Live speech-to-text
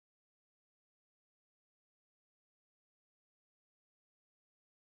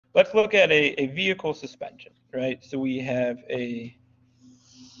let's look at a vehicle suspension, right? So we have the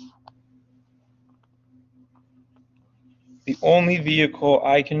only vehicle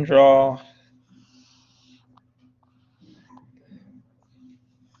I can draw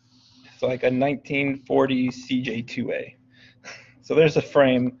is like a 1940 CJ2A. So there's a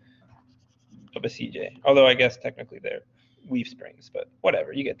frame of a CJ, although I guess technically they're weave springs, but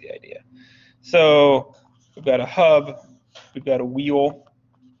whatever, you get the idea. So we've got a hub, we've got a wheel,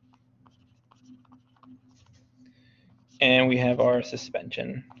 and we have our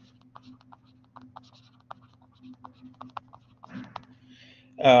suspension.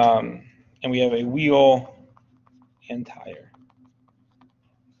 And we have a wheel and tire.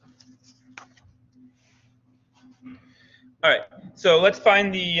 All right, so let's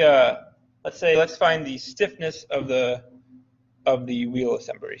find the let's find the stiffness of the wheel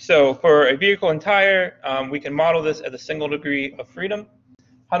assembly. So for a vehicle and tire, we can model this as a single degree of freedom.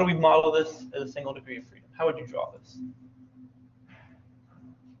 How do we model this as a single degree of freedom? How would you draw this?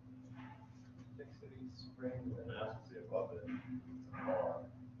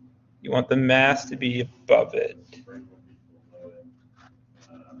 You want the mass to be above it.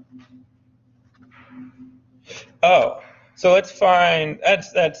 Oh, so let's find,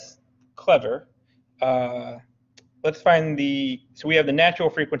 that's clever. Let's find so we have the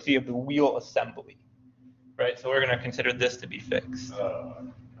natural frequency of the wheel assembly, right? So we're going to consider this to be fixed.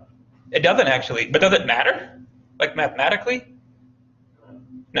 It doesn't actually, but does it matter? Like mathematically?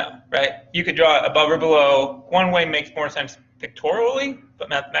 No, right? You could draw it above or below. One way makes more sense pictorially, but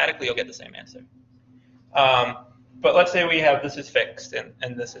mathematically you'll get the same answer. But let's say we have this is fixed and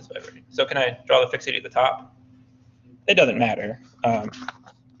this is vibrating. So can I draw the fixity at the top? It doesn't matter,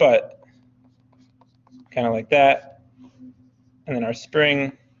 but kind of like that. And then our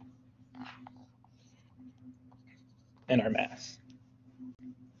spring and our mass.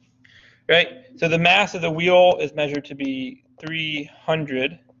 Right? So the mass of the wheel is measured to be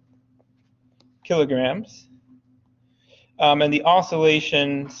 300 kilograms. And the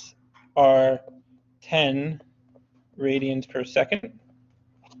oscillations are 10 radians per second.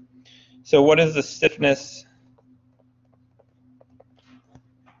 So what is the stiffness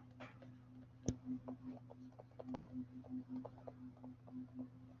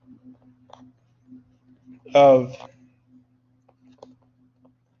of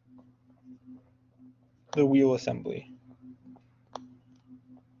the wheel assembly?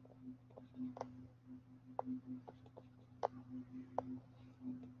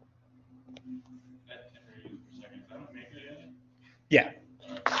 Yeah.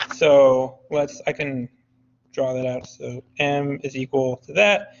 So I can draw that out. So m is equal to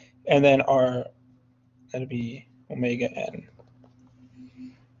that, and then that'd be omega n.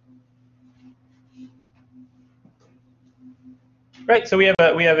 Right. So we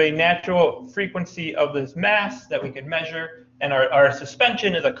have a natural frequency of this mass that we can measure, and our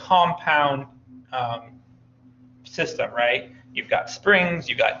suspension is a compound system, right? You've got springs,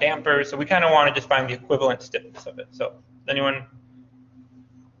 you've got dampers, so we kind of want to just find the equivalent stiffness of it. So does anyone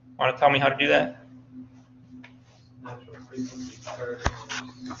want to tell me how to do that? Natural frequency curve.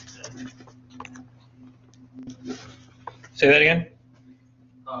 Say that again?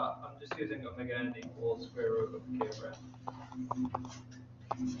 I'm just using omega n equals square root of k over n.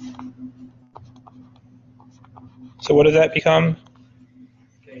 So what does that become?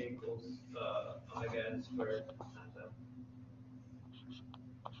 K equals omega n squared times m.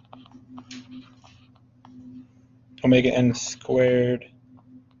 Omega n squared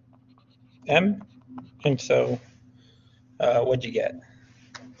m. And so what'd you get?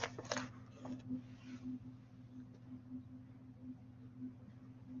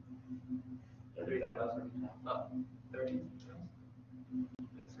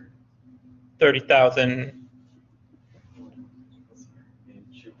 $30,000. It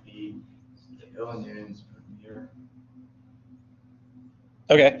should be kilonewtons per meter.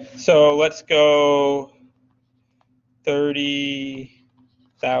 Okay, so let's go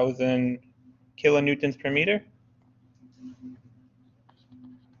 30,000 kilonewtons per meter.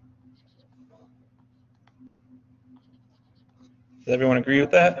 Does everyone agree with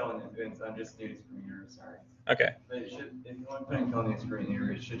that? Kilonewtons, I'm just newtons per meter, sorry. Okay. But it should, if you want to put in kilonewtons per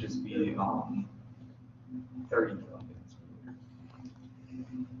meter, it should just be 30 kilonewtons per meter.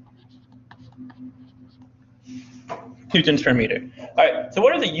 Newtons per meter. All right. So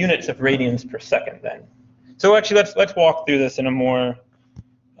what are the units of radians per second then? So actually, let's walk through this in a more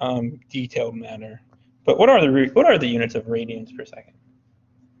detailed manner. But what are the units of radians per second?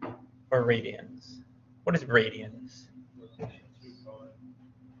 Or radians? What is radians?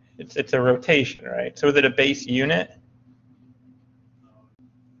 It's a rotation, right? So is it a base unit?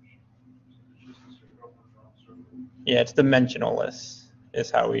 Yeah, it's dimensionless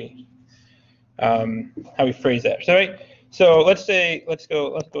is how we phrase that. So right. So let's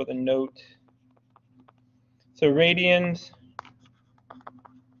go with a note. So radians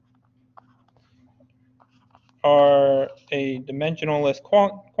are a dimensionless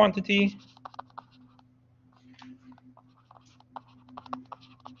quantity.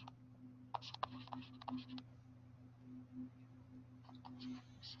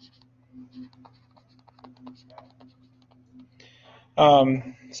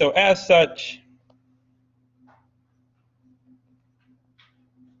 So as such,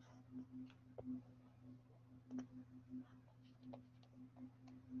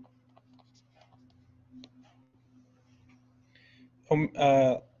 I'm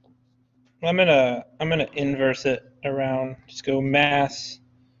gonna inverse it around. Just go mass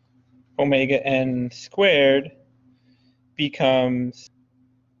omega n squared becomes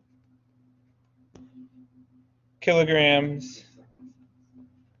kilograms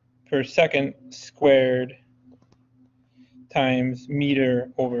per second squared times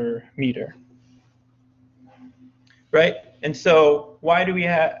meter over meter. Right? And so why do we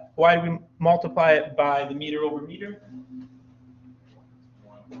multiply it by the meter over meter?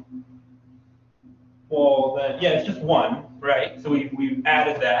 Well, then, yeah, it's just 1, right? So we've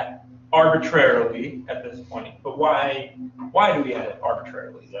added that arbitrarily at this point. But why do we add it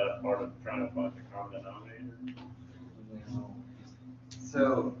arbitrarily? Is that part of trying to find the common denominator? No.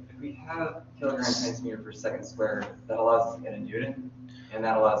 So if we have kilogram times meter per second squared, that allows us to get a Newton, and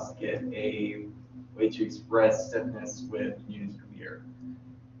that allows us to get a way to express stiffness with newtons per meter.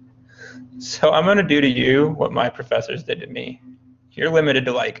 So I'm going to do to you what my professors did to me. You're limited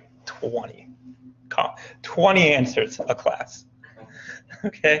to like 20 answers a class.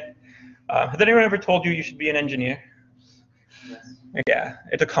 Okay? Has anyone ever told you you should be an engineer? Yes. Yeah,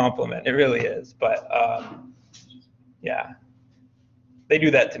 it's a compliment. It really is. But yeah, they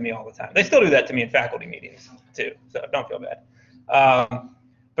do that to me all the time. They still do that to me in faculty meetings too. So don't feel bad.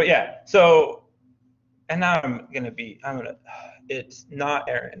 But yeah, so, and now it's not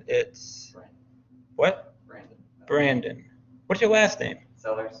Aaron. It's, Brandon. what? Brandon. What's your last name?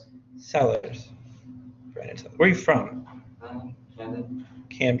 Sellers. Sellers. Brandon Sellers. Where are you from? Camden.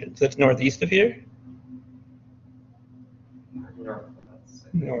 Camden. So that's northeast of here?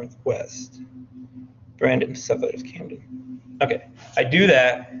 Northwest. Brandon Sellers, Camden. Okay. I do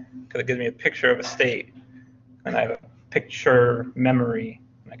that because it gives me a picture of a state, and I have a picture memory,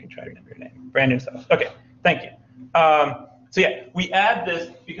 and I can try to remember your name. Brandon Sellers. Okay. Thank you. So yeah, we add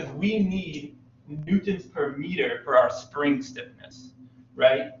this because we need newtons per meter for our spring stiffness,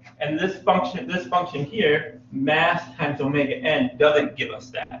 right? And this function here, mass times omega n, doesn't give us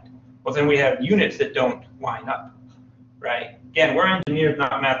that. Well, then we have units that don't line up, right? Again, we're engineers,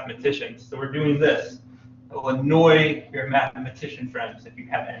 not mathematicians, so we're doing this. It will annoy your mathematician friends if you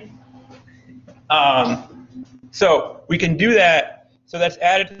have any. So we can do that. So that's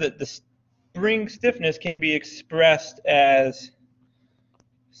added to the spring stiffness can be expressed as,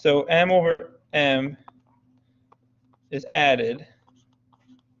 so m over m is added.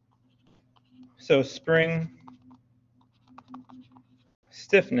 So spring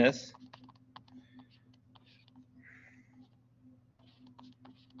stiffness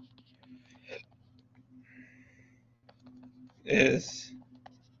is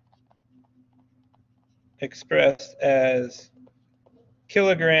expressed as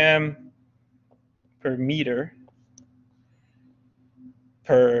kilogram per meter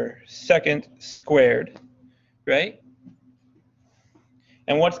per second squared, right?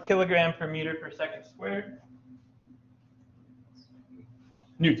 And what's kilogram per meter per second squared?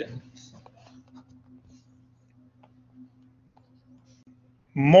 Newtons.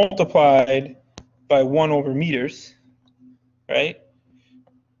 Multiplied by 1 over meters, right?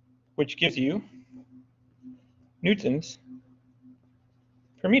 Which gives you newtons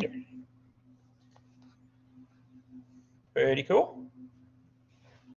per meter. Pretty cool.